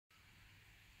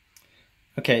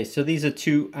Okay, so these are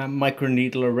two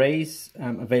microneedle arrays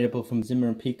available from Zimmer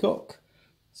and Peacock.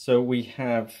 So we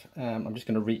have, I'm just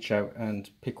going to reach out and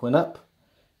pick one up.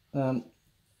 On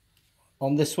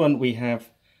this one we have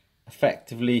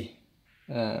effectively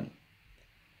 4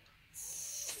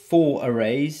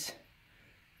 arrays.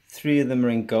 3 of them are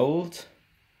in gold,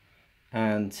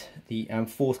 and the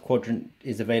 4th quadrant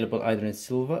is available either in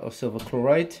silver or silver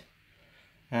chloride.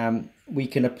 We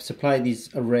can supply these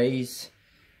arrays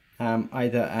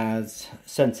either as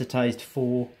sensitized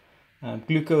for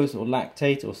glucose or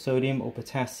lactate or sodium or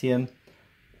potassium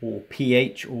or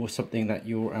pH or something that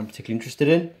you're particularly interested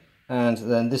in. And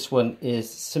then this one is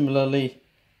similarly,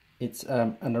 it's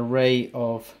an array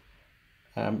of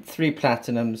 3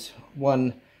 platinums,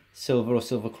 1 silver or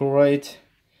silver chloride,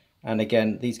 and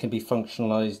again these can be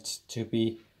functionalized to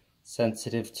be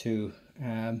sensitive to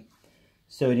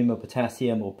sodium or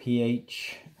potassium or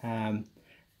pH,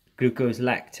 glucose,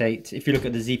 lactate. If you look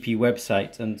at the ZP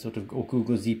website and or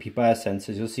Google ZP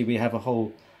biosensors, you'll see we have a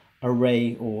whole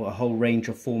array or a whole range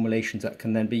of formulations that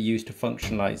can then be used to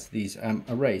functionalize these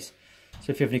arrays.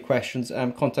 So if you have any questions,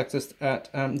 contact us at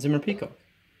Zimmer and Peacock.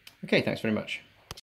 Okay, thanks very much.